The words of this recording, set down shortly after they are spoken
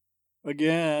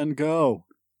Again, go.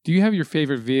 Do you have your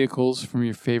favorite vehicles from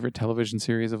your favorite television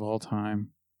series of all time?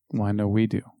 Well, I know we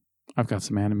do. I've got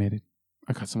some animated.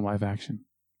 I've got some live action.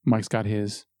 Mike's got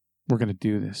his. We're going to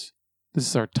do this. This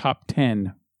is our top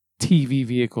 10 TV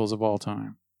vehicles of all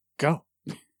time. Go.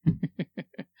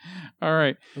 All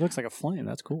right. It looks like a flame.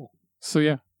 That's cool. So,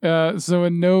 yeah. Try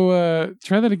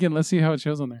that again. Let's see how it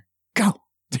shows on there. Go.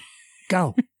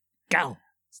 Go. Go.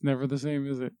 It's never the same,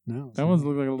 is it? No. That one's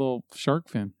look like a little shark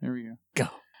fin. There we go. Go.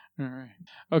 All right.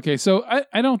 Okay, so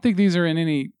I don't think these are in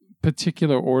any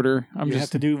particular order. You have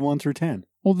to do 1 through 10.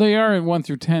 Well, they are in 1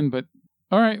 through 10, but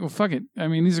all right. Well, fuck it. I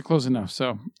mean, these are close enough.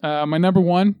 So, my number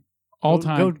 1 all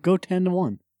time. Go 10 to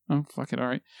 1. Oh, fuck it. All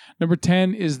right. Number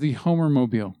 10 is the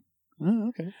Homermobile. Oh,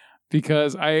 okay.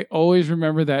 Because I always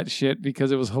remember that shit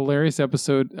because it was a hilarious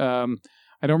episode. I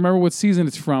don't remember what season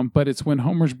it's from, but it's when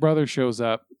Homer's brother shows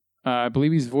up. I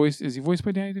believe is he voiced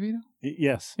by Danny DeVito?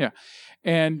 Yes. Yeah.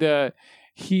 And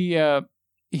he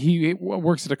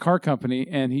works at a car company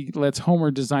and he lets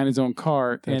Homer design his own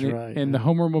car. That's and right. And the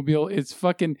Homermobile, it's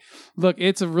fucking, look,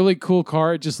 it's a really cool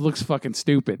car. It just looks fucking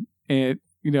stupid. And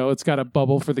it's got a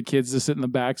bubble for the kids to sit in the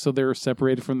back, so they're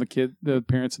separated from the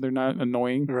parents, and they're not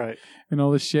annoying, right? And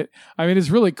all this shit. I mean, it's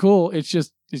really cool. It's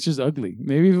just ugly.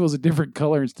 Maybe if it was a different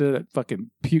color instead of that fucking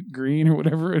puke green or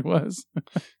whatever it was.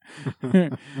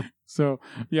 So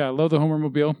yeah, I love the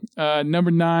Homermobile. Number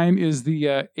 9 is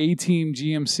the A-Team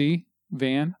GMC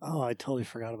van. Oh, I totally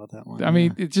forgot about that one. I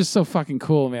mean, it's just so fucking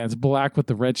cool, man. It's black with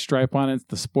the red stripe on it. It's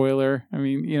the spoiler. I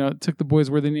mean, it took the boys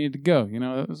where they needed to go.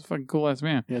 It was a fucking cool ass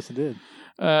van. Yes, it did.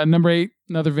 Number 8,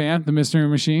 another van, the Mystery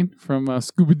Machine from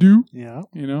Scooby-Doo. Yeah.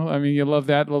 I mean, you love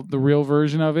that, the real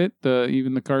version of it,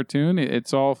 even the cartoon.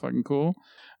 It's all fucking cool.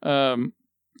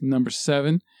 Number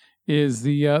 7 is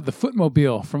the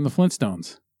Footmobile from the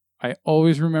Flintstones. I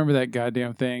always remember that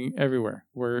goddamn thing everywhere,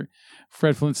 where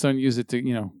Fred Flintstone used it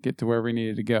to, get to wherever he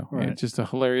needed to go. Right. It's just a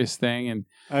hilarious thing. And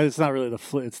it's not really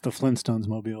it's the Flintstones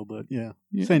mobile, but yeah,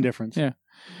 same difference. Yeah.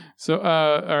 So,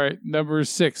 all right, number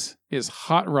 6 is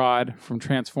Hot Rod from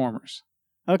Transformers.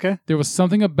 Okay. There was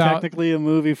something about technically a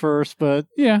movie first, but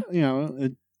yeah,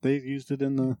 they used it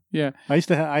in the I used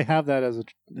to I have that as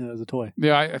a toy.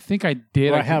 Yeah, I think I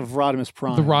did. I have Rodimus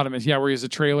Prime. The Rodimus, where he has a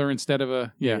trailer instead of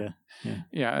a Yeah.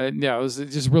 It was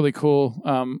just really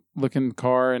cool looking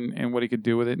car and what he could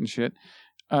do with it and shit.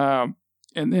 And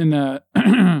then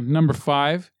number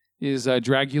 5 is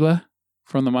Dragula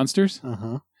from the Munsters.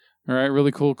 Uh-huh. All right,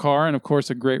 really cool car, and of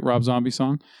course a great Rob Zombie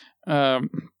song.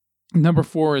 Number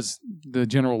 4 is the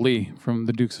General Lee from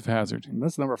the Dukes of Hazzard. And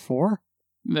that's number 4?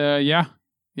 Yeah,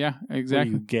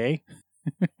 exactly. Are you gay?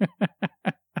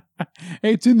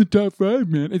 Hey, it's in the top 5,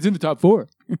 man. It's in the top 4.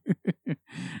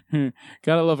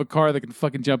 Gotta love a car that can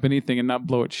fucking jump anything and not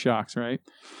blow its shocks, right?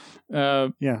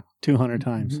 200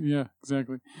 times. Yeah,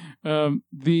 exactly.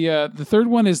 The third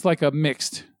one is like a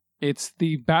mixed. It's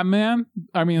the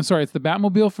it's the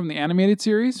Batmobile from the animated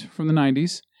series from the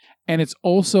 90s, and it's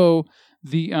also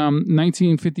the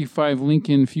 1955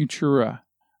 Lincoln Futura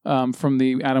from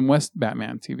the Adam West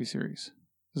Batman TV series.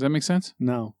 Does that make sense?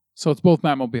 No. So it's both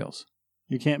Batmobiles.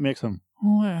 You can't mix them.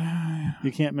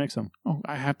 You can't mix them. Oh,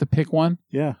 I have to pick one?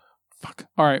 Yeah. Fuck.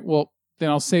 All right, well,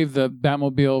 then I'll save the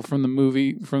Batmobile from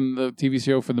the TV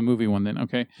show for the movie one then,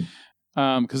 okay?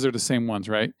 Because they're the same ones,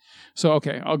 right? So,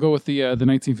 okay, I'll go with the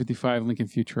 1955 Lincoln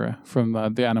Futura from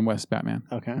the Adam West Batman.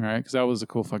 Okay. All right, because that was a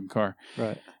cool fucking car.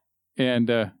 Right. And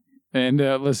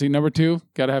let's see, number 2,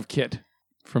 got to have KITT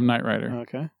from Knight Rider.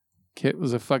 Okay. KITT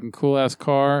was a fucking cool ass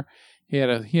car. He had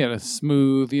a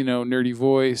smooth, nerdy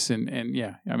voice, and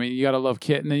yeah, I mean, you gotta love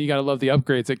KITT, and then you gotta love the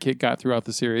upgrades that KITT got throughout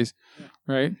the series,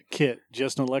 right? KITT,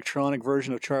 just an electronic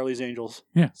version of Charlie's Angels.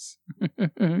 Yes,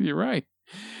 you're right.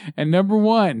 And number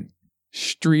 1,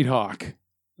 Street Hawk.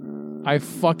 I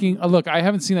fucking look. I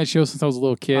haven't seen that show since I was a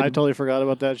little kid. I totally forgot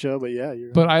about that show, but yeah,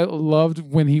 but I loved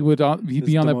when he'd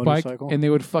be on that bike and they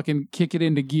would fucking kick it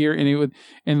into gear, and it would,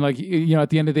 and like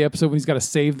at the end of the episode when he's got to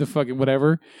save the fucking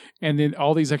whatever, and then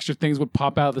all these extra things would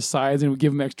pop out of the sides and it would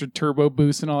give him extra turbo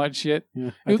boost and all that shit. Yeah.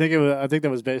 I think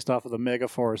that was based off of the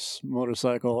Megaforce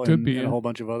motorcycle and a whole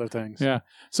bunch of other things. Yeah,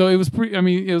 so it was pretty. I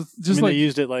mean, it was just they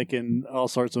used it like in all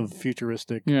sorts of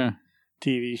futuristic. Yeah.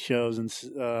 TV shows and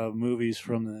movies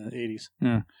from the 80s.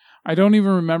 Yeah. I don't even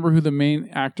remember who the main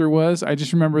actor was. I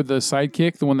just remember the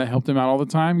sidekick, the one that helped him out all the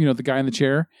time. The guy in the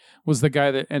chair was the guy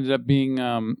that ended up being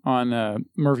on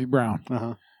Murphy Brown.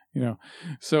 Uh-huh.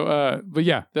 So, but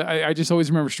yeah, I just always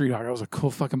remember Street Hawk. It was a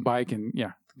cool fucking bike, and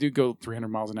yeah, dude go 300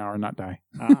 miles an hour and not die.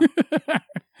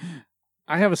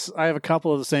 I have a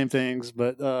couple of the same things,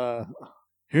 but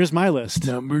here's my list.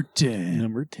 Number 10.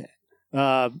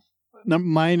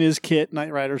 Mine is KITT,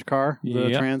 Knight Rider's car,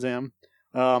 the Trans Am.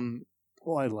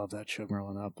 Well, I love that show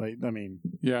growing up. I mean,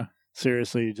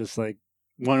 seriously, just like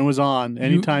when it was on,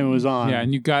 anytime it was on. Yeah,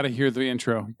 and you got to hear the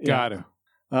intro. Got to.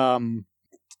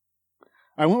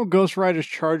 I went with Ghost Rider's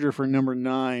Charger for number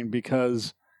 9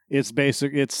 because it's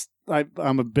basic.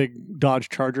 I'm a big Dodge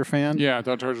Charger fan. Yeah,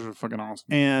 Dodge Chargers are fucking awesome.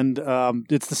 And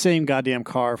it's the same goddamn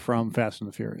car from Fast and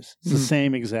the Furious. It's the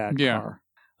same exact car.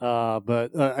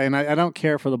 And I don't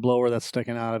care for the blower that's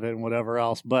sticking out of it and whatever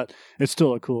else, but it's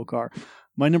still a cool car.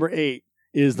 My number 8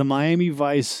 is the Miami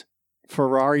Vice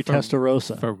Ferrari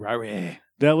Testarossa. Ferrari.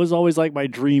 That was always like my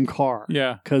dream car.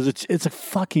 Yeah. Because it's a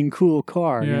fucking cool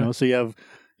car, you know? So you have,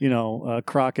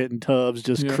 Crockett and Tubbs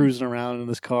just cruising around in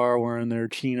this car wearing their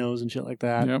chinos and shit like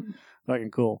that. Yep. Fucking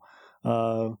cool.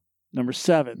 Number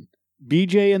 7,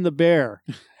 BJ and the Bear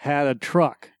had a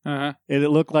truck. Uh-huh. And it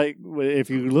looked like,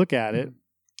 if you look at it,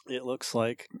 it looks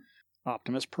like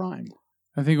Optimus Prime.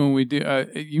 I think when we do,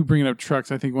 you bringing up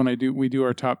trucks, I think when we do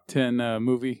our top 10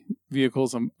 movie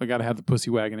vehicles, I got to have the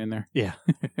pussy wagon in there. Yeah.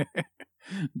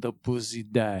 The pussy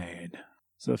died.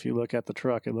 So if you look at the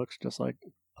truck, it looks just like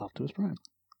Optimus Prime.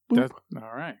 All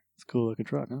right. It's a cool looking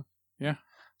truck, huh? Yeah.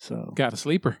 So got a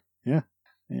sleeper. Yeah.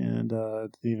 And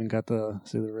even got the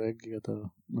rig, you got the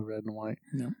red and white.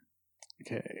 Yep.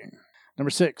 Okay. Number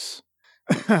 6.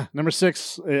 Number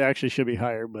 6, it actually should be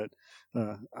higher, but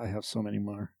I have so many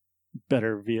more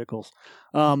better vehicles.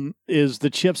 Is the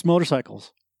Chips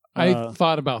motorcycles. I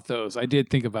thought about those. I did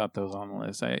think about those on the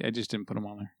list. I just didn't put them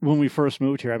on there. When we first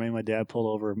moved here, I made my dad pull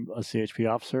over a CHP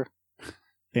officer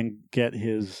and get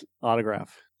his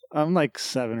autograph. I'm like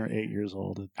 7 or 8 years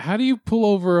old. How do you pull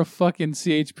over a fucking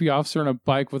CHP officer on a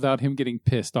bike without him getting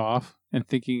pissed off and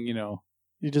thinking, You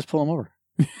just pull him over.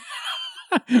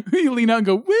 You lean out and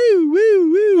go, woo,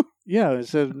 woo, woo. Yeah, it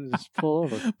said just pull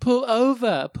over. Pull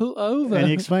over. And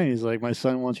he explained, he's like, my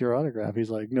son wants your autograph. He's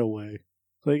like, no way.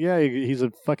 Like, yeah, he's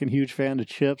a fucking huge fan of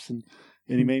Chips, and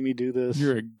he made me do this.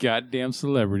 You're a goddamn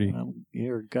celebrity.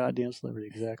 You're a goddamn celebrity,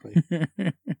 exactly.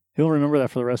 He'll remember that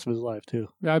for the rest of his life, too.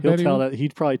 I bet He'll tell that. He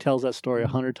probably tells that story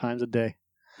 100 times a day.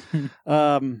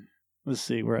 Let's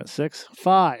see, we're at 6.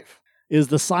 5 is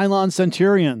the Cylon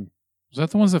Centurion. Is that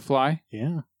the ones that fly?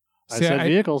 Yeah. See, I said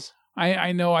vehicles.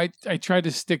 I know. I tried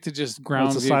to stick to just ground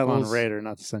vehicles. It's a Cylon Raider,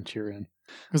 not the Centurion.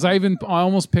 Because I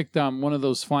almost picked one of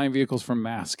those flying vehicles from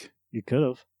Mask. You could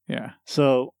have. Yeah.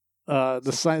 So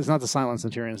it's not the Cylon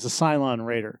Centurion. It's the Cylon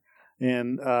Raider.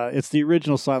 And it's the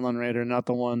original Cylon Raider, not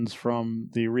the ones from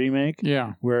the remake.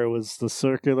 Yeah. Where it was the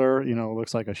circular, it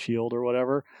looks like a shield or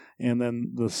whatever. And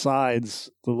then the sides,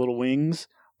 the little wings,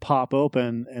 pop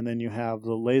open, and then you have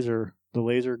the laser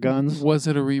guns. Was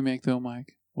it a remake, though,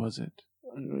 Mike? Was it?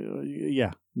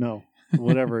 Yeah. No.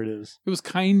 Whatever it is. It was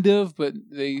kind of, but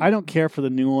I don't care for the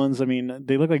new ones. I mean,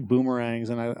 they look like boomerangs,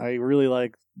 and I really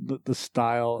like the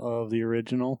style of the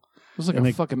original. It was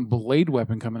like fucking blade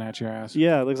weapon coming at your ass.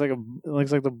 Yeah, it looks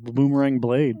like the boomerang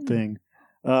blade thing.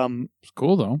 It's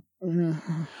cool though.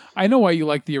 I know why you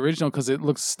like the original, because it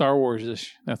looks Star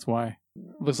Wars-ish. That's why.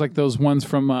 It looks like those ones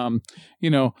from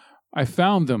I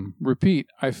found them. Repeat,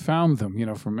 I found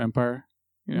them. From Empire.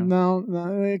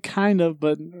 No, kind of,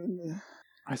 but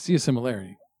I see a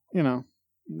similarity.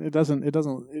 It doesn't.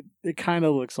 It kind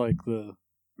of looks like the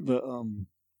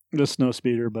snow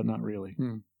speeder, but not really.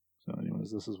 So,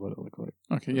 anyways, this is what it looked like.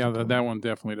 Okay, yeah, that one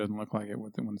definitely doesn't look like it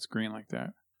when it's green like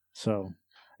that. So,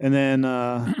 and then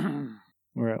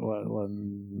we're at what?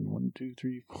 1, 2,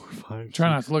 3, 4, 5. Try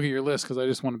not to look at your list because I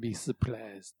just want to be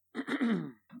surprised.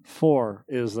 4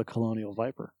 is the Colonial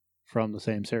Viper from the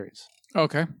same series.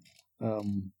 Okay.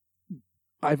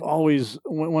 I've always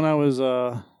when I was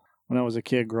a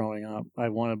kid growing up, I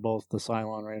wanted both the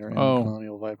Cylon Raider and the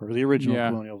Colonial Viper, the original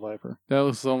Colonial Viper. That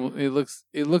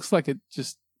looks like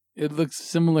it looks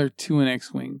similar to an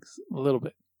X-Wing a little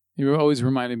bit. It always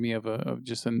reminded me of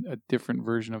just a different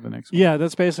version of an X-Wing. Yeah,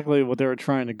 that's basically what they were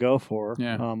trying to go for.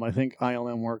 Yeah. I think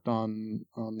ILM worked on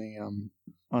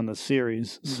the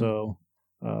series, so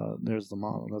there's the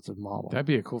model. That's a model. That'd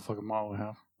be a cool fucking model to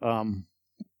have.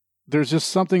 There's just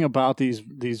something about these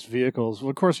vehicles. Well,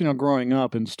 of course, growing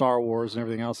up in Star Wars and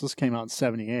everything else, this came out in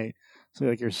 78. So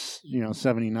like you're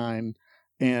 79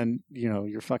 and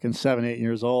you're fucking 7, 8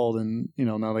 years old, and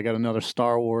now they got another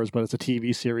Star Wars, but it's a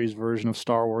TV series version of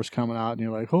Star Wars coming out, and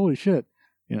you're like, holy shit.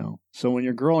 So when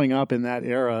you're growing up in that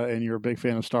era and you're a big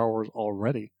fan of Star Wars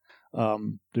already,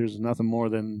 there's nothing more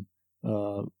than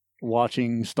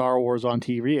watching Star Wars on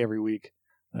TV every week.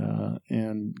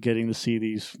 And getting to see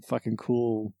these fucking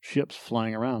cool ships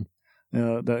flying around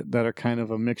that are kind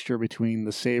of a mixture between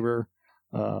the Saber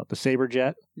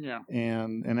jet,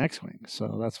 and an X-Wing.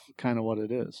 So that's kind of what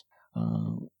it is.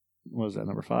 What was that,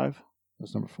 number 5?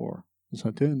 That's number 4. It's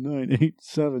not 10, 9, 8,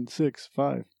 7, 6,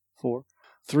 5, 4,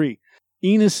 3.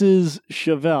 Enos's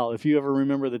Chevelle. If you ever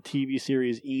remember the TV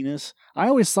series Enos, I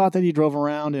always thought that he drove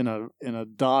around in a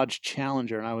Dodge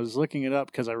Challenger, and I was looking it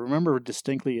up because I remember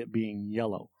distinctly it being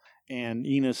yellow. And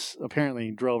Enos apparently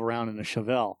drove around in a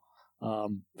Chevelle.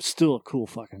 Still a cool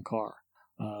fucking car.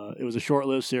 It was a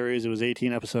short-lived series. It was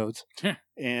 18 episodes.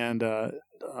 And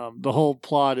the whole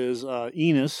plot is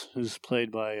Enos, who's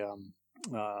played by a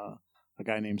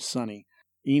guy named Sonny.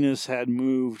 Enos had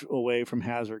moved away from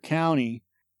Hazard County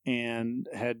and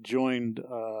had joined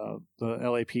the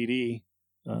LAPD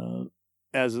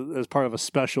as part of a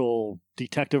special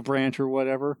detective branch or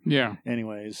whatever. Yeah.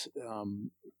 Anyways,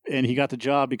 and he got the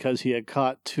job because he had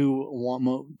caught two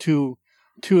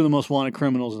of the most wanted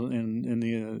criminals in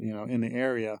the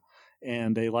area,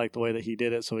 and they liked the way that he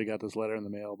did it, so he got this letter in the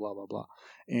mail, blah blah blah.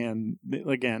 And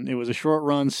again, it was a short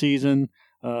run season.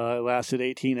 It lasted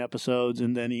 18 episodes,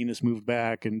 and then Enos moved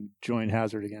back and joined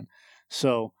Hazard again.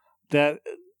 So that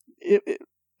it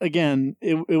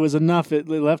was enough. It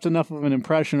left enough of an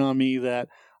impression on me that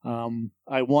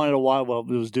I wanted a while. Well,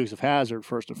 it was Dukes of Hazzard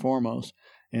first and foremost,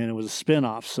 and it was a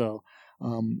spinoff. So,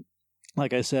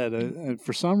 like I said,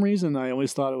 for some reason, I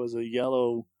always thought it was a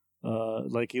yellow,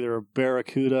 like either a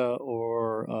Barracuda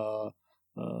or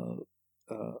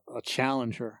a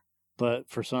Challenger.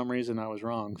 But for some reason, I was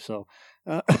wrong. So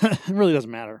it really doesn't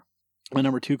matter. My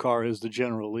number 2 car is the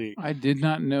General Lee. I did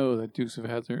not know that Dukes of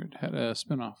Hazzard had a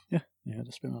spinoff. Yeah, they had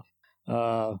a spinoff.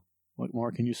 What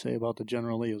more can you say about the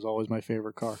General Lee? It was always my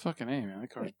favorite car. Fucking A, man. That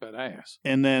car's badass.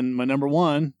 And then my number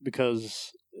 1,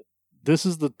 because this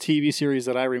is the TV series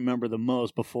that I remember the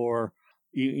most before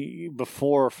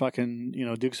fucking,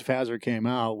 Dukes of Hazzard came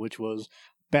out, which was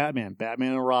Batman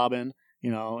and Robin,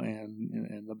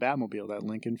 and the Batmobile, that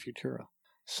Lincoln Futura.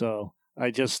 So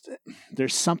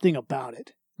there's something about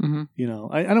it.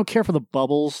 Mm-hmm. I don't care for the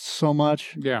bubbles so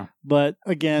much. Yeah. But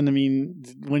again, I mean,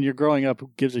 when you're growing up, who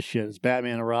gives a shit? It's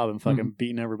Batman and Robin fucking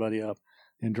beating everybody up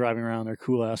and driving around their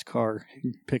cool ass car,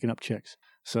 picking up chicks.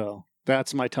 So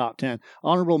that's my top 10.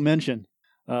 Honorable mention,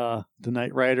 the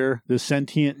Knight Rider, the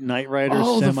sentient Knight Rider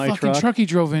semi-truck. The fucking truck he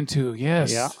drove into.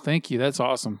 Yes. Yeah. Thank you. That's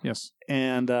awesome. Yes.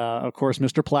 And, of course,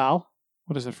 Mr. Plow.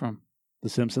 What is it from? The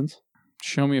Simpsons.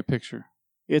 Show me a picture.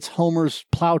 It's Homer's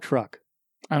plow truck.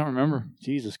 I don't remember.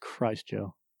 Jesus Christ,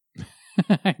 Joe.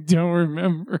 I don't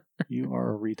remember. You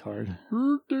are a retard.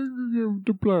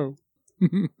 The plow.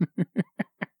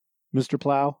 Mr.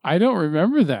 Plow? I don't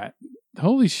remember that.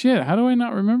 Holy shit. How do I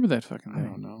not remember that fucking thing? I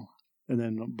don't know. And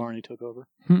then Barney took over.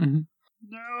 No,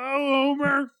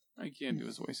 Homer. I can't do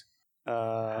his voice.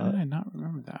 How did I not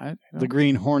remember that? The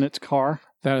Green Hornet's car.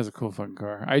 That is a cool fucking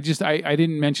car. I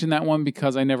didn't mention that one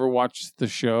because I never watched the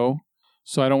show.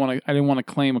 So I didn't want to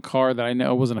claim a car that I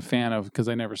wasn't a fan of because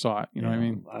I never saw it. You know what I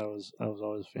mean? I was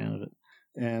always a fan of it.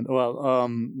 And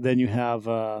then you have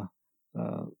the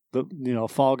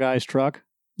Fall Guys truck.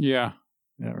 Yeah.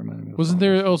 That reminded me of Wasn't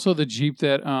there also the Jeep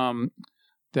that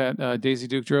Daisy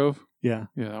Duke drove? Yeah.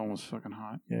 Yeah, that one was fucking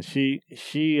hot. Yeah, she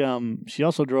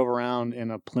also drove around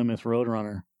in a Plymouth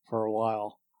Roadrunner for a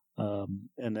while.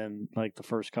 And then like the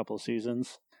first couple of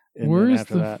seasons. And then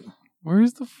after that.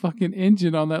 Where's the fucking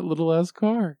engine on that little ass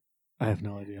car? I have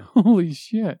no idea. Holy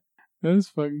shit. That is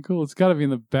fucking cool. It's got to be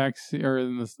in the back seat or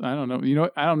in the, I don't know. You know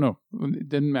what? I don't know. It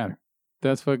didn't matter.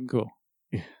 That's fucking cool.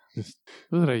 Yeah. Was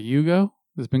it a Yugo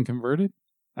that's been converted?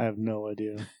 I have no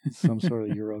idea. It's some sort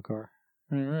of Euro car.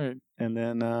 All right. And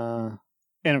then,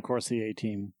 and of course the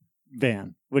A-Team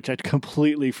van, which I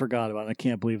completely forgot about. I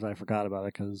can't believe I forgot about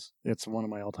it because it's one of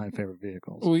my all-time favorite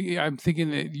vehicles. Well, I'm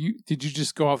thinking that did you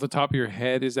just go off the top of your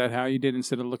head? Is that how you did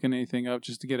instead of looking anything up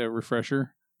just to get a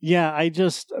refresher? Yeah, I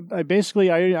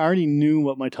already knew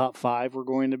what my top 5 were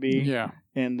going to be. Yeah.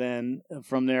 And then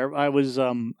from there, I was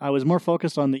more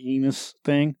focused on the Enos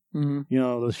thing,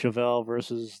 the Chevelle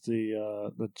versus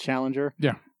the Challenger.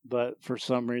 Yeah. But for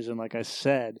some reason, like I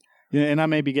said, and I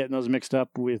may be getting those mixed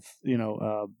up with,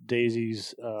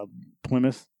 Daisy's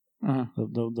Plymouth, the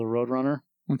Roadrunner.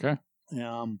 Okay.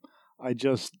 I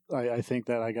think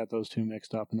that I got those two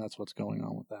mixed up, and that's what's going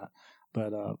on with that.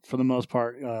 But for the most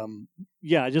part,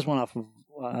 I just went off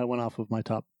of my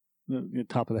top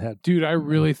of the head. Dude, I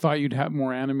really thought you'd have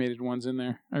more animated ones in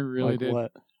there. I really did.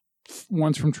 What?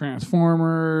 Ones from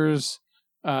Transformers.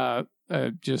 I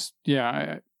don't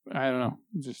know.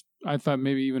 I thought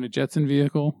maybe even a Jetson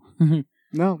vehicle.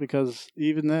 No, because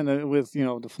even then, with the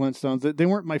Flintstones, they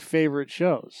weren't my favorite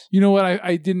shows. You know what?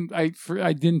 I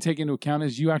didn't take into account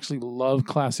is you actually love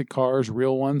classic cars,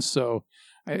 real ones. So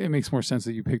it makes more sense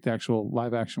that you picked actual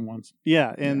live action ones.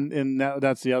 Yeah, and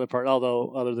that's the other part.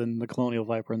 Although other than the Colonial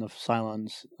Viper and the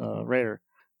Cylon's Raider,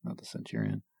 not the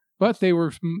Centurion. But they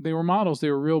were models.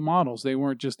 They were real models. They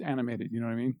weren't just animated. You know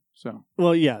what I mean? So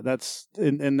well, yeah, that's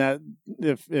and that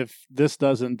if this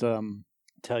doesn't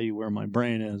tell you where my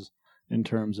brain is in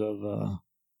terms of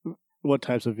what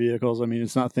types of vehicles. I mean,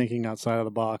 it's not thinking outside of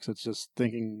the box. It's just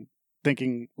thinking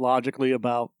logically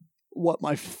about what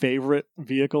my favorite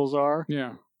vehicles are.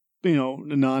 Yeah.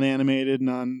 Non-animated,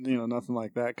 nothing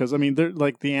like that. Because I mean, they're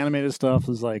like the animated stuff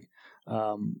is like,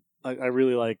 I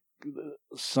really like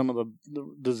some of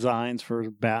the designs for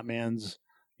Batman's,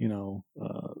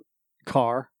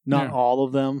 car. Not all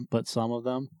of them, but some of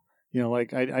them.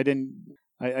 Like I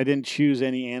didn't choose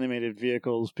any animated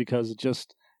vehicles because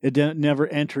it never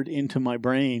entered into my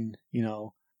brain,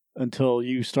 until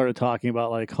you started talking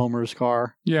about like Homer's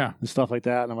car, and stuff like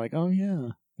that, and I'm like, oh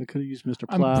yeah, I could have used Mr.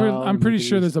 Plow. I'm pretty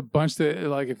sure there's a bunch that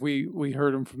like if we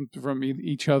heard them from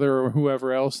each other or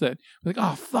whoever else that like,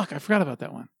 oh fuck, I forgot about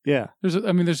that one. Yeah, there's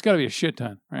got to be a shit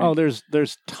ton, right? Oh, there's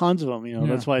tons of them.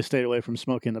 That's why I stayed away from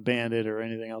Smoking the Bandit or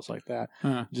anything else like that.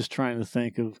 Just trying to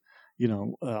think of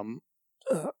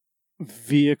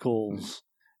vehicles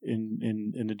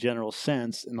in the general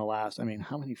sense in the last,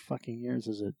 how many fucking years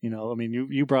is it?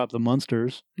 You brought up the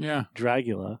Munsters,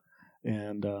 Dragula,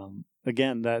 and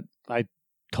again, that I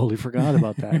totally forgot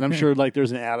about that. And I'm sure like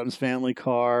there's an Addams Family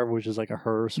car, which is like a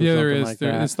hearse or something like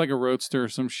that. It's like a roadster or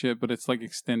some shit, but it's like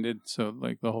extended, so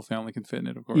like the whole family can fit in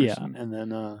it, of course. Yeah, and then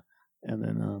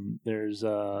there's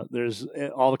all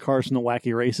the cars from the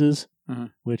Wacky Races,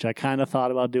 which I kind of thought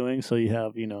about doing. So you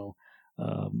have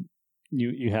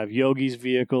you have Yogi's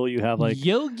vehicle. You have like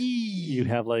Yogi. You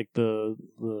have like the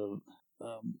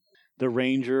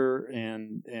Ranger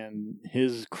and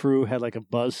his crew had like a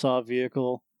buzzsaw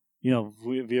vehicle.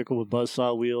 Vehicle with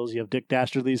buzzsaw wheels. You have Dick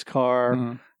Dastardly's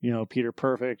car. Peter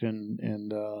Perfect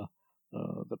and the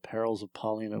Perils of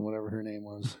Paulina, whatever her name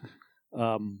was,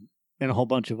 and a whole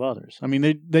bunch of others. I mean,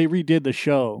 they redid the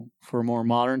show for more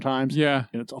modern times. Yeah,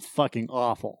 and it's fucking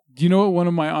awful. Do you know what one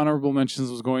of my honorable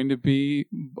mentions was going to be,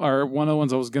 or one of the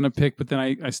ones I was going to pick, but then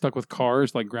I stuck with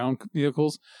cars, like ground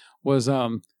vehicles, was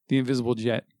the Invisible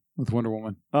Jet with Wonder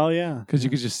Woman. Oh yeah, because you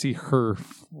could just see her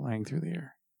flying through the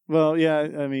air. Well, yeah,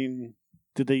 I mean,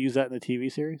 did they use that in the TV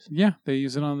series? Yeah, they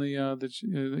use it on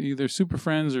the either Super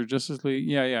Friends or Justice League.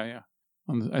 Yeah.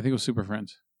 I think it was Super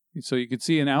Friends. So you could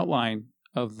see an outline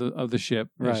of the ship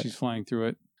as she's flying through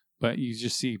it, but you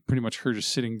just see pretty much her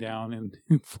just sitting down and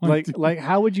flying like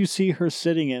how would you see her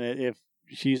sitting in it if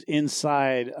she's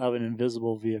inside of an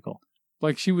invisible vehicle?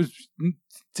 Like she would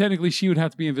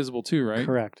have to be invisible too, right?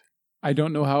 Correct. I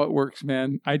don't know how it works,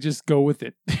 man. I just go with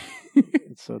it.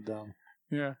 It's so dumb.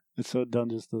 Yeah. It's so dumb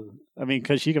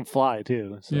because she can fly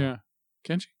too. So. Yeah.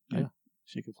 Can she? Yeah.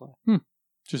 She can fly.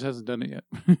 Just hasn't done it yet.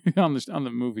 on the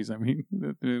movies, the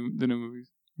new movies.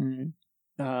 Right.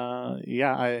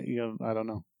 Yeah, I don't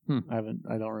know.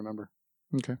 I don't remember.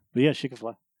 Okay. But yeah, she can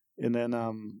fly. And then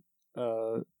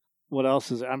what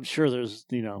else is I'm sure there's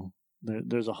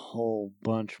there's a whole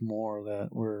bunch more that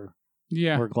we're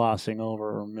glossing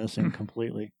over or missing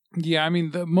completely. Yeah,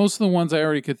 most of the ones I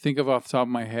already could think of off the top of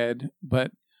my head,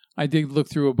 but I did look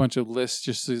through a bunch of lists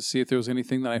just to see if there was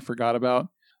anything that I forgot about.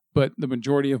 But the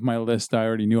majority of my list I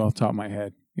already knew off the top of my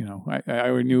head. I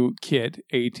already knew KITT,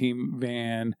 A-Team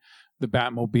van, the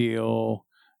Batmobile,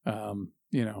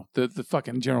 the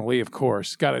fucking General Lee, of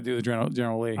course. Got to do the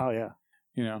General Lee. Oh,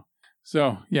 yeah.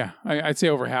 So, yeah, I'd say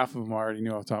over half of them I already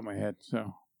knew off the top of my head. So,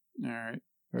 all right.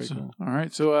 Very cool. All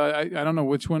right. So, I don't know.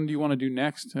 Which one do you want to do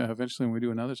next? Eventually, when we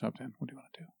do another top 10, what do you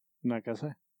want to do? I'm not going to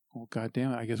say. Well, God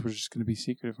damn it. I guess we're just going to be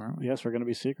secretive, aren't we? Yes, we're going to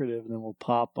be secretive, and then we'll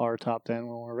pop our top 10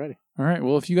 when we're ready. All right.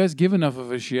 Well, if you guys give enough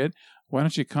of a shit, why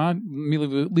don't you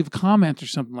leave a comment or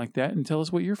something like that and tell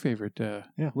us what your favorite...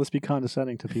 Yeah, let's be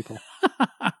condescending to people.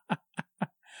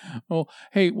 Well,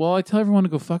 hey, I tell everyone to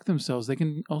go fuck themselves. I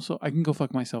can go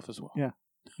fuck myself as well. Yeah.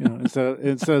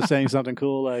 Instead of saying something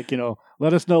cool like,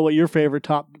 let us know what your favorite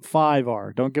top 5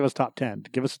 are. Don't give us top 10.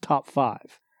 Give us a top 5.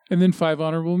 And then 5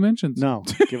 honorable mentions. No,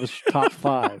 give us top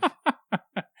 5.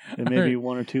 And maybe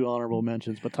 1 or 2 honorable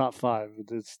mentions, but top 5.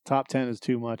 It's top 10 is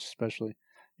too much, especially,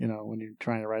 when you're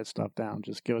trying to write stuff down.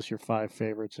 Just give us your 5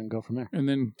 favorites and go from there. And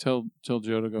then tell Joe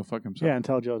to go fuck himself. Yeah, and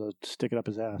tell Joe to stick it up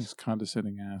his ass. His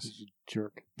condescending ass. He's a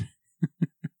jerk.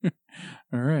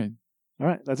 All right. All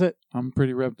right, that's it. I'm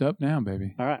pretty revved up now,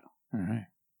 baby. All right. All right.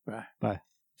 Bye. Bye.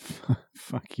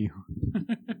 Fuck you.